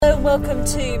and welcome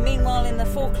to Meanwhile in the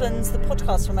Falklands, the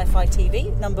podcast from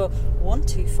FITV, number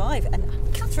 125.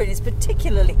 And Catherine is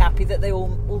particularly happy that all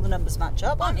the numbers match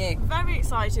up, aren't you? I'm very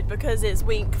excited because it's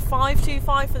week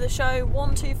 525 for the show,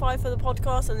 125 for the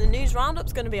podcast, and the news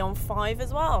roundup's going to be on 5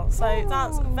 as well. So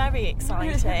that's very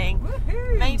exciting.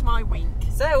 Made my week.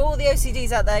 So all the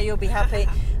OCDs out there, you'll be happy.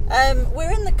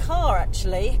 We're in the car,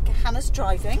 actually. Hannah's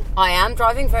driving. I am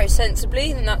driving very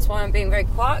sensibly, and that's why I'm being very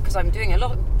quiet, because I'm doing a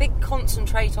lot of big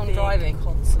concentrate on driving.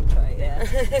 Concentrate, yeah.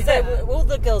 So all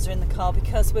the girls are in the car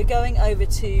because we're going over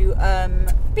to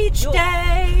Beach York.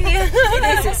 day!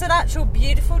 It is. It's an actual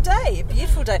beautiful day.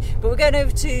 But we're going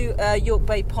over to York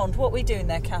Bay Pond. What are we doing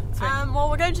there, Catherine? Well,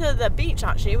 we're going to the beach,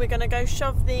 actually. We're going to go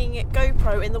shove the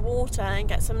GoPro in the water and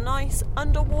get some nice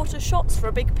underwater shots for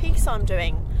a big piece I'm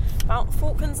doing about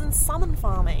Falklands and salmon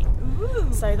farming.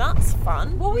 Ooh. So that's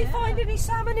fun. Will we find any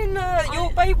salmon in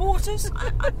York Bay waters?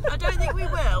 I don't think we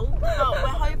will, but we're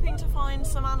hoping to find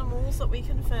some animals that we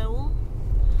can film.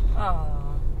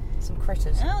 Some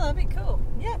critters. Oh, that'd be cool.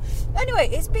 Yeah. Anyway,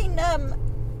 it's been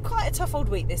quite a tough old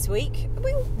week this week.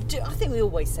 I think we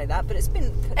always say that, but it's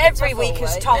been Every week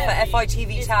is tough yeah. at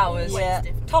FITV Towers. Yeah.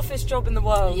 Toughest job in the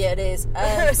world. Yeah, it is.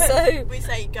 So We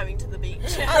say going to the beach.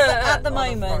 at the On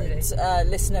a moment,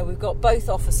 listener, we've got both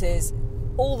offices,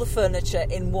 all the furniture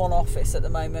in one office at the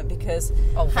moment because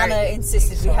Hannah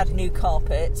insisted we had new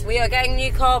carpet. We are getting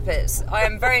new carpets. I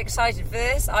am very excited for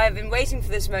this. I have been waiting for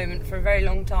this moment for a very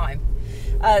long time.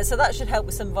 So that should help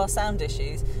with some of our sound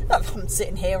issues. I'm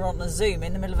sitting here on a Zoom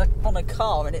in the middle of on a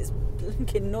car and it's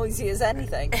blinking noisy as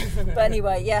anything. But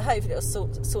anyway, yeah, hopefully it'll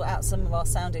sort out some of our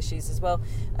sound issues as well.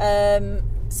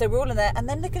 So we're all in there, and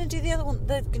then they're going to do the other one.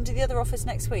 They're going to do the other office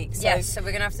next week. So Yes, so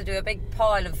we're going to have to do a big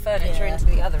pile of furniture into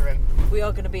the other room. we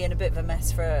are going to be in a bit of a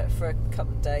mess for a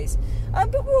couple of days.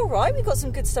 But we're all right. We've got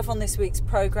some good stuff on this week's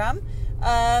programme.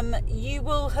 You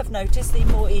will have noticed, the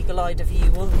more eagle-eyed of you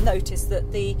will notice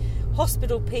that the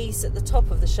hospital piece at the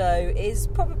top of the show is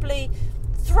probably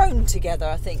thrown together.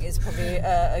 I think is probably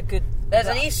a good. There's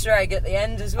an Easter egg at the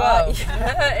end as well.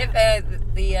 If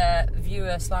the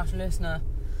viewer/listener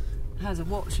has a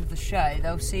watch of the show,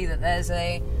 they'll see that there's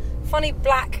a funny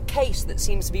black case that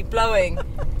seems to be blowing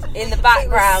in the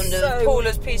background of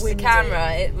Paula's piece windy. of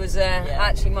camera. It was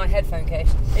actually my headphone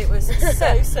case. It was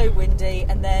so windy,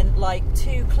 and then like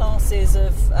 2 classes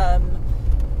of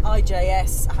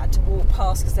IJS had to walk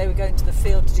past because they were going to the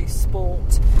field to do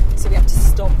sport, so we had to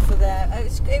stop for them.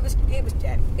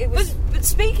 It was. But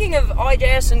speaking of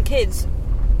IJS and kids,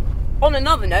 on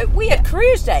another note, we had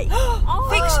Careers Day.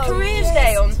 Fixed Careers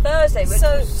Day on Thursday, which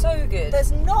was so good.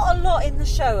 There's not a lot in the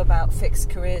show about Fixed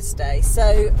Careers Day.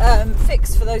 So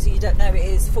Fixed, for those of you who don't know, it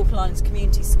is Falkland Islands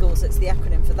Community Schools. That's the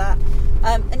acronym for that.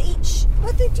 And they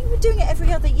were doing it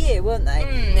every other year, weren't they?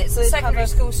 It's the secondary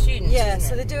school students. Yeah, isn't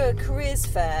so it? they do a careers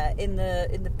fair in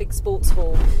the big sports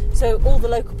hall. So all the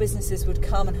local businesses would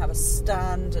come and have a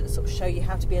stand and sort of show you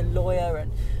how to be a lawyer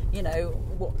and, you know,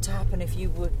 what to happen if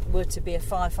you were to be a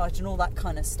firefighter and all that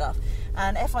kind of stuff.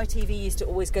 And FITV used to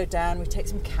always go down. We'd take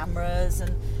some cameras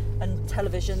and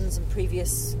televisions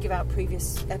and give out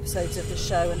previous episodes of the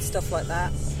show and stuff like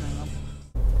that.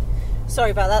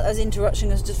 Sorry about that. That was interruption.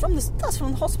 That's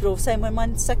from the hospital saying when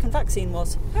my second vaccine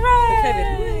was.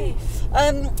 Hooray! For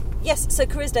COVID. Yes, so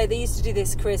Careers Day, they used to do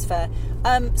this careers fair.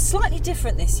 Slightly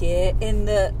different this year in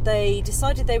that they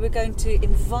decided they were going to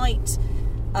invite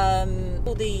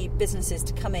all the businesses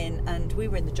to come in, and we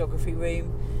were in the geography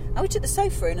room, and we took the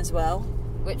sofa in as well,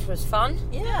 Which was fun.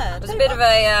 Yeah, It was a bit of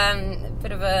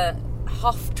a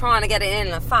huff trying to get it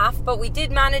in a faff, but we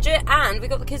did manage it, and we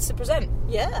got the kids to present.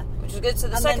 Yeah, which was good. So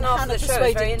the and second then half Hannah of the show was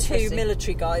very persuaded interesting. 2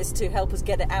 military guys to help us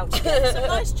get it out again. So a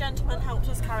nice gentleman helped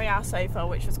us carry our sofa,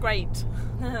 which was great.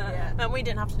 And we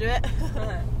didn't have to do it.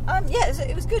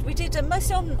 It was good. We did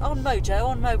mostly on Mojo,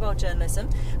 on mobile journalism,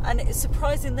 and it's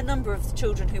surprising the number of the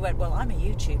children who went, well, I'm a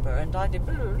YouTuber and I did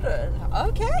blah, blah, blah.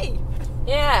 Okay.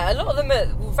 Yeah, a lot of them are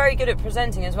very good at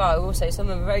presenting as well. I will say some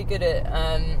of them are very good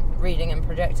at reading and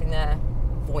projecting their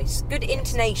voice. Good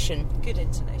intonation. Good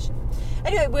intonation.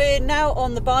 Anyway, we're now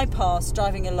on the bypass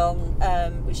driving along.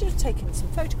 We should have taken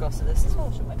some photographs of this as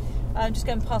well, shouldn't we? Just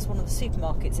going past one of the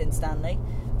supermarkets in Stanley.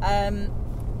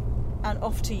 And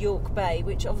off to York Bay,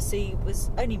 which obviously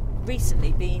was only recently,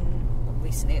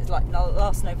 it was like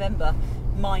last November,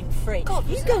 mine-free. God,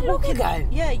 you was go that long walking ago?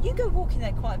 Yeah, you go walking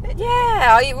there quite a bit.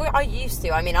 Yeah, I used to.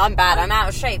 I mean, I'm bad. I'm out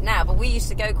of shape now, but we used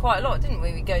to go quite a lot, didn't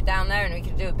we? We'd go down there and we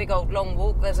could do a big old long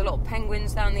walk. There's a lot of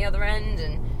penguins down the other end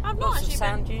and lots of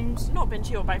sand dunes. I've not been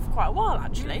to York Bay for quite a while,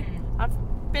 actually. I've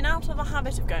been out of the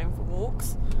habit of going for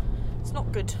walks. It's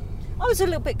not good. I was a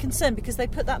little bit concerned because they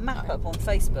put that map up on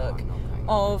Facebook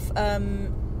of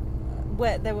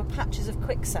where there were patches of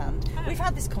quicksand. Oh. We've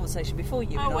had this conversation before,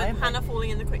 you and I. with haven't we? Hannah falling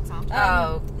in the quicksand.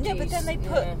 Yeah, geez, but then they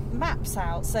put yeah. maps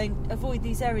out saying avoid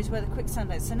these areas where the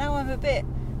quicksand is. So now I'm a bit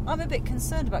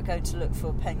concerned about going to look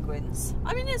for penguins.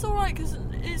 I mean, it's all right because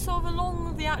it's sort of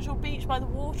along the actual beach by the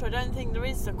water. I don't think there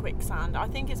is a quicksand. I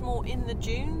think it's more in the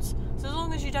dunes. So as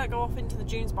long as you don't go off into the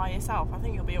dunes by yourself, I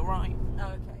think you'll be all right.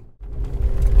 Oh, okay.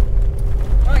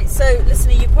 Right, so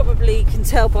listener, you probably can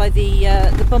tell by the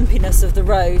bumpiness of the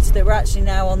road that we're actually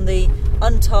now on the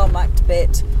untarmacked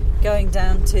bit, going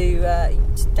down to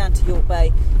York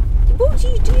Bay. What do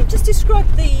you just describe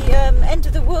the end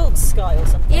of the world sky or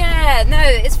something? Yeah, no,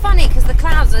 it's funny because the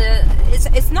clouds are.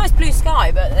 It's nice blue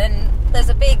sky, but then there's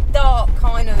a big dark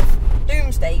kind of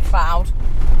doomsday cloud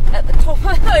at the top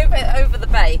over the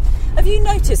bay. Have you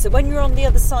noticed that when you're on the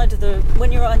other side of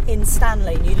when you're in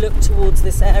Stanley and you look towards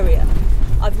this area,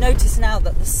 I've noticed now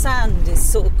that the sand is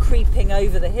sort of creeping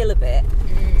over the hill a bit,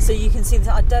 so you can see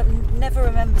that. I never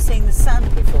remember seeing the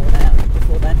sand before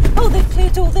then. Oh, they've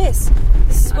cleared all this.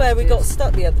 This is where we got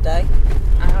stuck the other day.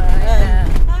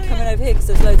 Coming over here because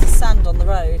there's loads of sand on the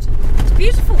road. It's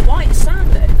beautiful white sand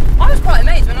though. I was quite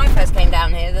amazed when I first came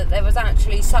down here that there was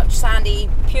actually such sandy,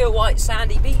 pure white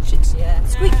sandy beaches. Yeah,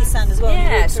 squeaky sand as well.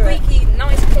 Yeah, squeaky,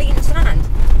 nice clean sand.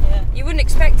 Yeah. You wouldn't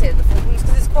expect it at the Falklands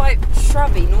because it's quite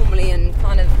shrubby normally and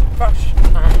kind of brush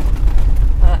land.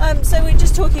 So we're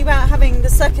just talking about having the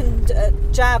second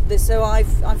jab. So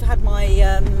I've had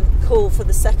my call for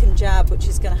the second jab, which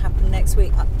is going to happen next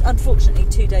week. Unfortunately,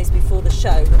 2 days before the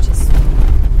show, which is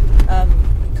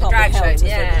can't be helped,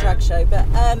 the drag show. But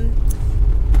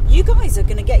you guys are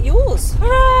going to get yours.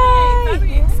 Hooray!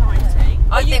 Very exciting.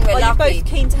 I think we're lucky. Are you both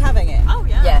keen to having it? Oh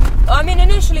yeah. Yeah. I mean,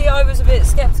 initially I was a bit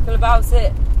sceptical about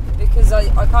it because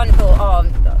I kind of thought,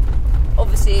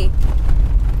 obviously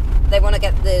they want to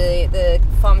get the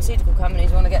pharmaceutical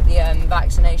companies want to get the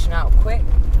vaccination out quick.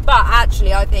 But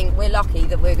actually, I think we're lucky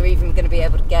that we're even going to be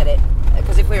able to get it.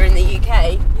 Because if we were in the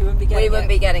UK, we wouldn't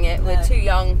be getting it. No. We're too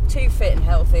young, too fit and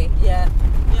healthy. Yeah.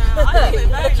 Yeah, I think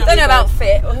we're very Don't know about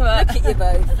fit. Look at you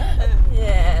both.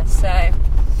 Yeah, so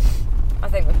I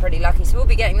think we're pretty lucky. So we'll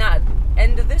be getting that at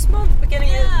end of this month, beginning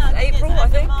of April, I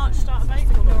think. March, start of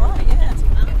April. All right, yeah. So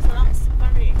that's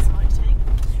very exciting.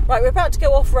 Right, we're about to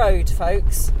go off-road,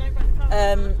 folks. Don't break the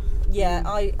car. Yeah,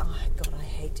 I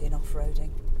hate doing off-roading.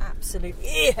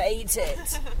 Absolutely hate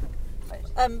it.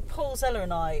 Paul Zeller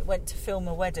and I went to film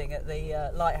a wedding at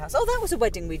the Lighthouse. Oh, that was a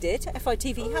wedding we did.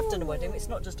 FITV have done a wedding. It's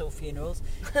not just all funerals.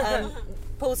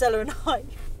 Paul Zeller and I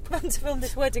went to film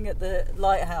this wedding at the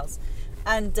Lighthouse.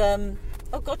 And,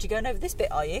 oh God, you're going over this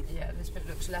bit, are you? Yeah, this bit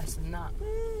looks less than that.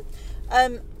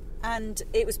 And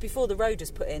it was before the road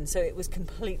was put in, so it was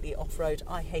completely off-road.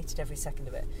 I hated every second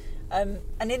of it.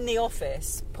 And in the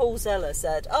office, Paul Zeller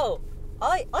said, "Oh,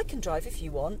 I can drive if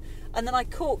you want." And then I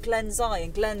caught Glenn's eye,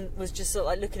 and Glenn was just sort of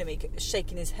like looking at me,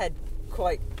 shaking his head,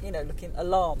 quite, looking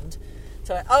alarmed.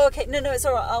 So I went, "Oh, okay, no, it's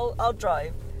all right. I'll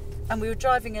drive." And we were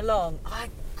driving along,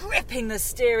 gripping the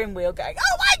steering wheel, going,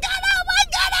 "Oh my God! Oh my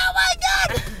God! Oh my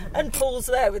God!" And Paul's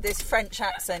there with this French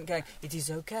accent, going, "It is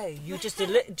okay. You just a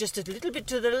little bit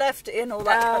to the left," and all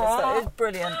that kind of stuff. It was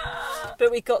brilliant.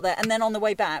 But we got there, and then on the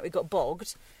way back, we got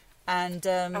bogged, and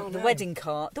the wedding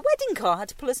car had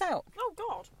to pull us out. Oh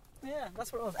God. Yeah,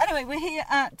 that's what it was. Anyway, we're here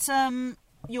at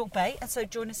York Bay, and so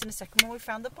join us in a second when we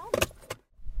found the pond.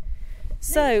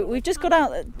 So we've just got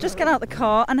out the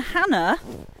car, and Hannah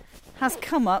has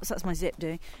come up. So that's my zip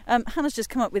doing. Hannah's just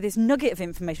come up with this nugget of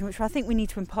information, which I think we need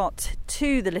to impart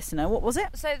to the listener. What was it?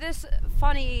 So this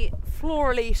funny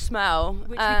florally smell,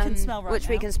 Which we can smell right which now.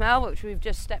 we can smell, which we've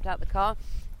just stepped out the car.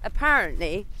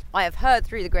 Apparently, I have heard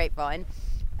through the grapevine,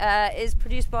 is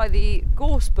produced by the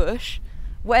gorse bush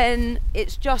when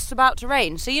it's just about to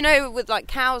rain. So with like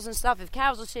cows and stuff, if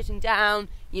cows are sitting down,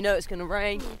 it's going to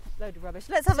rain. Load of rubbish.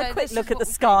 Let's have a quick this look is at the what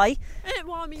we sky.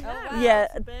 Well, I mean, Yeah,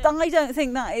 I don't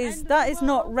think that is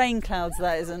not rain clouds.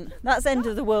 That isn't. That's end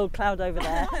of the world cloud over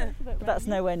there. But that's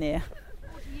nowhere near.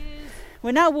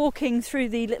 We're now walking through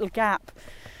the little gap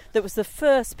that was the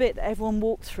first bit that everyone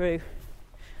walked through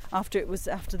after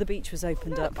the beach was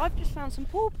opened up. I've just found some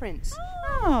paw prints.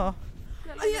 Oh.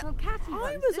 Little catty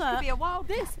ones. This could be a wild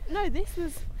cat. This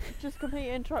was just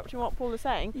completely interrupting what Paul was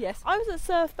saying. Yes. I was at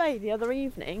Surf Bay the other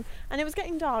evening, and it was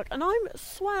getting dark, and I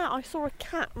swear I saw a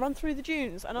cat run through the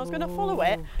dunes, and I was going to follow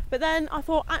it, but then I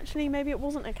thought actually maybe it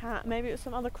wasn't a cat, maybe it was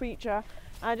some other creature.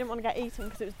 I didn't want to get eaten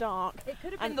because it was dark. It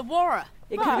could have been the warra.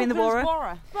 It could have been the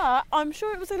warra. But I'm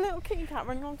sure it was a little kitty cat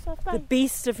running along Surf Bay. The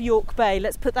beast of York Bay.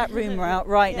 Let's put that rumour out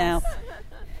right now.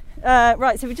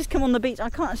 Right, so we just come on the beach.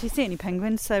 I can't actually see any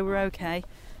penguins, so we're okay.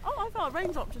 Oh, I felt a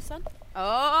raindrop just then.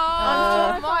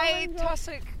 Oh, my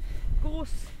tussock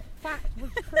gorse fact was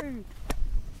true.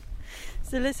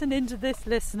 So listen into this,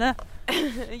 listener.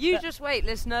 You just wait,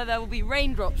 listener. There will be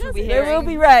raindrops. You'll be There hearing. will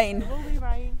be rain. There will be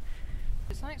rain.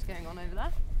 There's something's going on over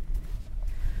there.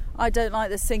 I don't like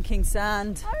the sinking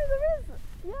sand. Oh, there is.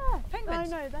 Yeah.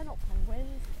 Penguins. No, they're not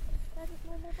penguins. They're just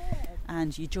normal birds.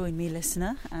 And you join me,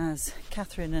 listener, as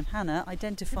Catherine and Hannah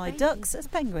identify ducks as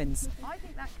penguins. I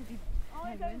think that could be.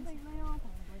 I don't think they are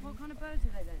penguins. What kind of birds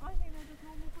are they then? I think they're just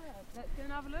normal birds. Let's go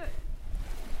and have a look.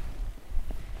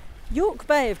 York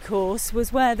Bay, of course,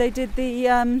 was where they did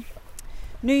the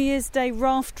New Year's Day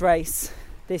raft race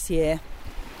this year.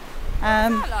 What's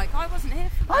that like? I wasn't here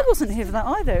for that. I wasn't here for that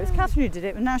either. It was Catherine who did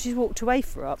it, but now she's walked away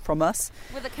from us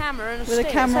With a camera and a with stick.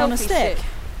 a camera on a selfie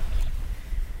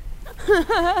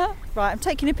stick. Right, I'm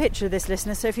taking a picture of this,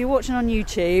 listener, so if you're watching on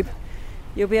YouTube,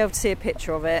 you'll be able to see a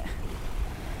picture of it.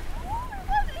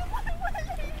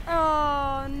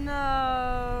 Oh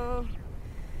no.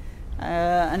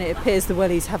 And it appears the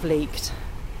wellies have leaked.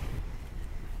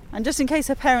 And just in case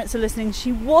her parents are listening,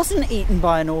 she wasn't eaten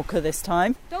by an orca this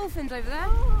time. Dolphins over there.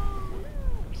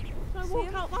 Can I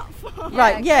walk out that far?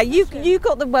 Right, yeah, you exactly.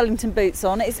 got the Wellington boots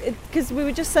on. It's because we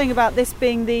were just saying about this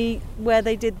being where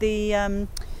they did the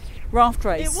raft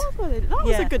race. It was. That was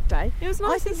Yeah. a good day. It was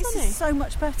nice I think and this sunny. is so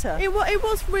much better. It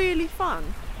was really fun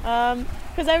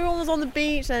because everyone was on the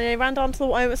beach and they ran down to the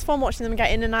water. It was fun watching them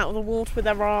get in and out of the water with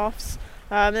their rafts.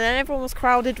 And then everyone was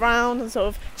crowded round and sort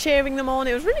of cheering them on.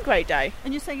 It was a really great day.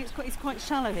 And you're saying it's quite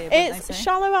shallow here. It's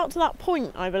shallow out to that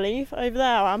point, I believe, over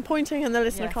there. I'm pointing and the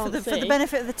listener can't see. For the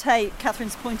benefit of the tape,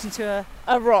 Catherine's pointing to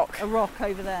a rock. a rock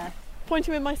over there.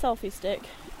 Pointing with my selfie stick.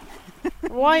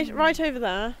 right over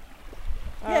there.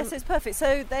 Yes, it's perfect.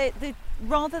 So they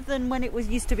rather than when it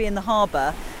used to be in the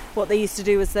harbour, what they used to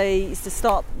do was they used to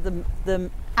start them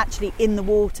actually in the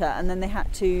water, and then they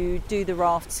had to do the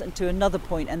rafts and to another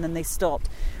point, and then they stopped.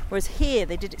 Whereas here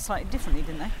they did it slightly differently,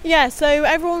 didn't they? Yeah, so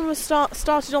everyone was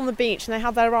started on the beach and they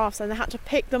had their rafts and they had to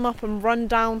pick them up and run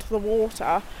down to the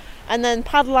water and then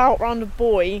paddle out round a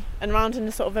buoy and round in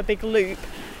a sort of a big loop,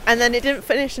 and then it didn't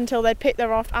finish until they picked their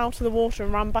raft out of the water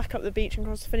and ran back up the beach and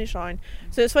crossed the finish line.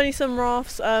 So it's funny, some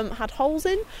rafts had holes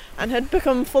in and had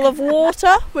become full of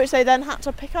water, which they then had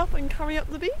to pick up and carry up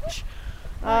the beach.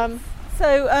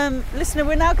 So, listener,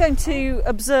 we're now going to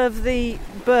observe the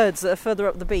birds that are further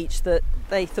up the beach that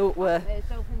they thought were, There's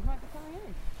dolphins right coming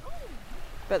in.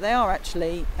 but they are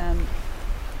actually There's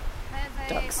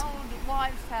a ducks. old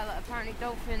wives' tale that apparently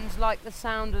dolphins like the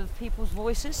sound of people's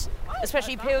voices,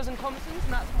 especially peels and commisons,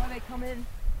 and that's why they come in.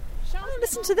 Oh,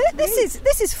 listen to this.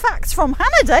 This is facts from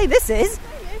Hannah Day. This is.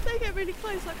 If they get really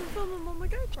close, I can film them on my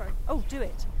GoPro. Oh, do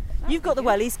it. You've got the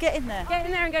wellies. Get in there. Get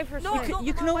in there and go for a swim.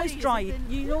 You can always dry.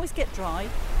 You can always get dry,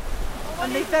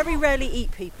 and they very rarely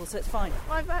eat people, so it's fine.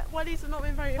 My wellies have not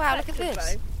been very Wow, look at effective,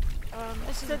 this. though.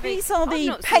 This is So a big- these are I've the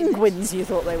not seen this. penguins you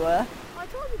thought they were. I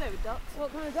told you they were ducks.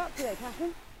 What kind of ducks are they,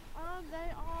 Catherine? They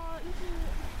are little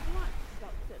black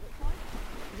ducks, it looks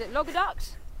like. Is it logger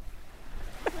ducks?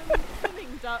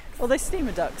 Swimming ducks. Or they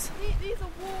steamer ducks. These are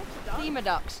water ducks. Steamer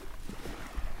ducks.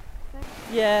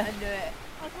 Yeah. I knew it.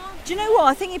 I can't. Do you know what?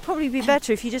 I think it'd probably be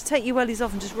better if you just take your wellies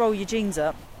off and just roll your jeans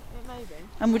up, Maybe.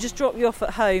 and we'll just drop you off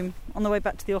at home on the way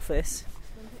back to the office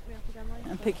Then pick me up again later.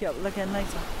 and pick you up again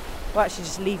later. Well, actually,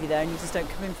 just leave you there and you just don't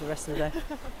come in for the rest of the day.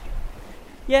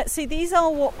 Yeah, see, these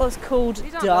are what was called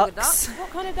These aren't logger ducks. ducks. What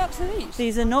kind of ducks are these?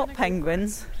 These are not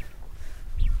penguins.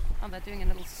 Oh, they're doing a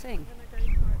little sing.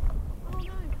 Oh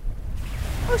no.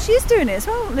 Oh, she is doing it as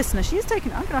well, listener. She is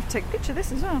taking it. I'm going to have to take a picture of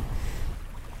this as well.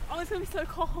 Oh, it's going to be so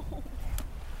cold.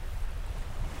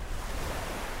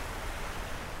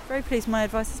 Very pleased my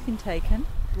advice has been taken.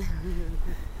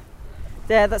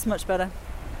 There, that's much better.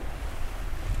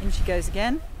 In she goes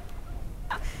again.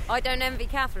 I don't envy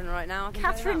Catherine right now. I can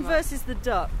tell you Catherine that much. versus the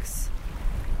ducks.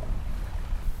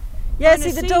 Yeah, Wanna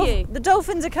see, see you. the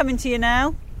dolphins are coming to you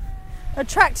now.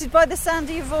 Attracted by the sound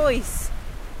of your voice.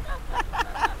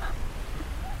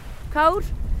 Cold?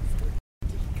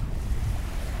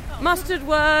 Mustard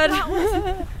word.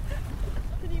 Can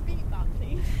you beat that,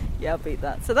 please? Yeah, I'll beat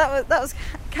that. So that was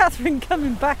Catherine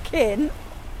coming back in.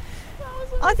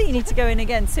 I think you need to go in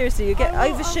again. Seriously, you get I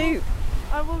will- overshoot.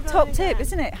 I will go Top in tip, again.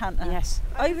 isn't it, Hannah? Yes.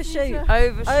 Overshoot.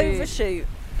 Overshoot. Overshoot.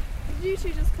 You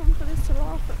two just come for this to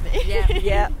laugh at me. Yeah.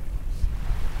 Yeah.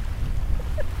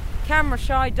 Camera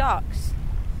shy ducks.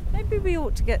 Maybe we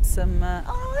ought to get some.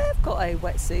 Oh, I have got a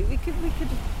wetsuit. We could.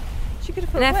 She could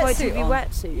have put An a wetsuit FYTV on.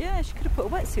 wetsuit. Yeah, she could have put a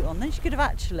wetsuit on. Then she could have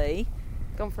actually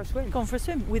Gone for a swim. gone for a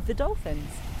swim with the dolphins.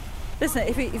 Listen,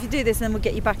 if you do this, then we'll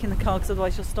get you back in the car, because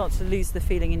otherwise you'll start to lose the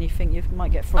feeling and you think you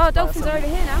might get frostbite. Oh, dolphins are over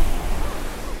here now.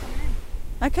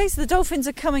 Okay, so the dolphins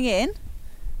are coming in.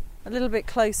 a little bit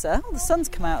closer. Oh, the sun's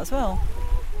come out as well.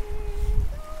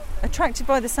 Attracted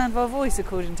by the sound of our voice,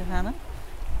 according to Hannah.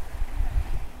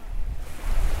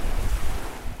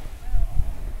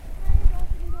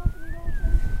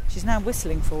 She's now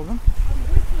whistling for them.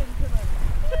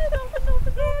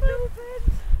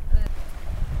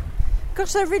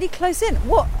 Gosh, they're really close in.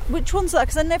 Which one's that?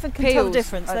 Because I never can tell the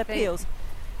difference. They're peels.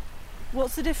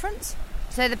 What's the difference?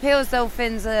 So the Peels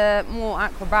dolphins are more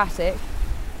acrobatic,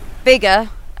 bigger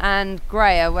and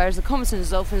greyer, whereas the Compton's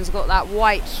dolphins have got that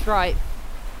white stripe.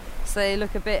 So they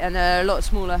look a bit, and they're a lot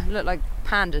smaller, look like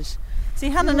pandas. See,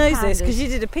 Hannah knows this because you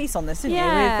did a piece on this, didn't you?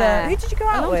 Yeah. Who did you go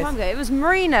out with? A long time ago. It was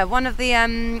Marina, one of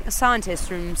the scientists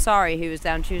from SARI who was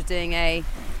down. She was doing a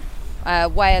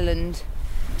whale and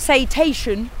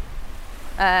cetacean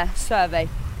survey.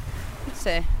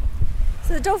 So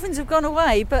the dolphins have gone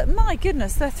away, but my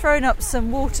goodness, they're throwing up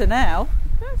some water now.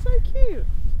 That's so cute.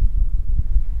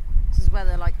 This is where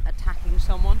they're like attacking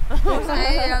someone.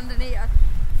 Underneath.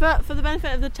 For the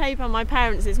benefit of the tape and my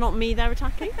parents, it's not me they're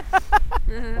attacking.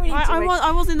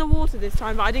 I was in the water this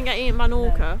time, but I didn't get eaten by an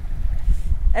orca. No.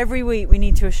 Every week we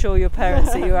need to assure your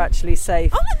parents that you're actually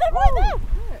safe. Oh, look, they're right there.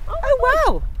 Oh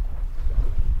wow.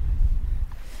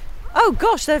 Oh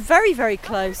gosh, they're very, very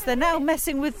close. They're now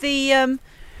messing with the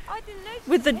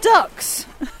ducks.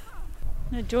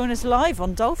 Join us live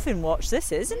on Dolphin Watch.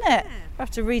 This is, isn't it? We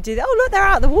have to redo that. Oh look, they're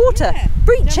out of the water,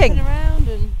 breaching. Around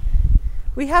and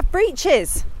we have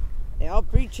breaches. They are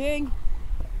breaching.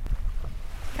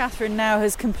 Catherine now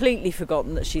has completely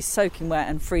forgotten that she's soaking wet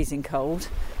and freezing cold,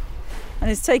 and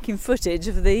is taking footage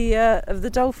of the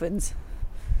dolphins.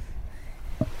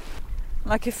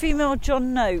 Like a female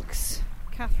John Noakes,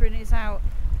 Catherine is out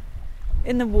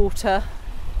in the water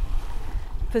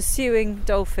pursuing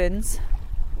dolphins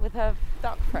with her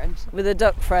duck friends. With her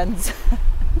duck friends.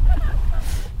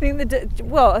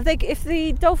 I think if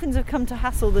the dolphins have come to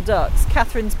hassle the ducks,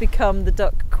 Catherine's become the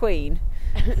duck queen,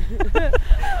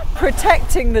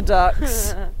 protecting the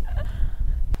ducks.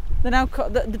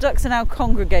 The ducks are now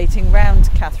congregating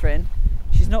round Catherine.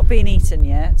 She's not been eaten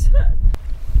yet.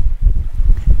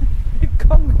 They've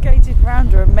congregated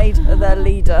round her and made her their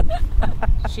leader.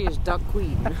 She is duck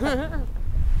queen.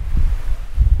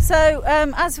 So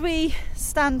as we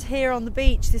stand here on the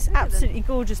beach, this absolutely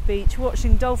gorgeous beach,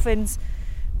 watching dolphins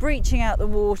breaching out the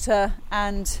water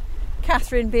and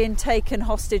Catherine being taken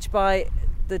hostage by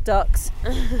the ducks.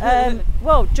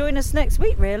 Well, join us next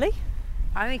week, really.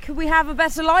 I mean, could we have a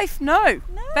better life? No.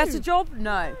 Better job?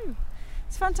 No.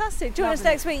 It's fantastic. Join us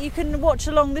next week. You can watch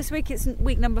along this week. It's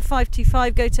week number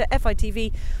 525. Go to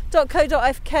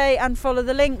fitv.co.uk and follow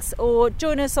the links, or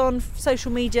join us on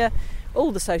social media.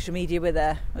 All the social media, we're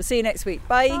there. We'll see you next week.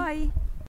 Bye. Bye.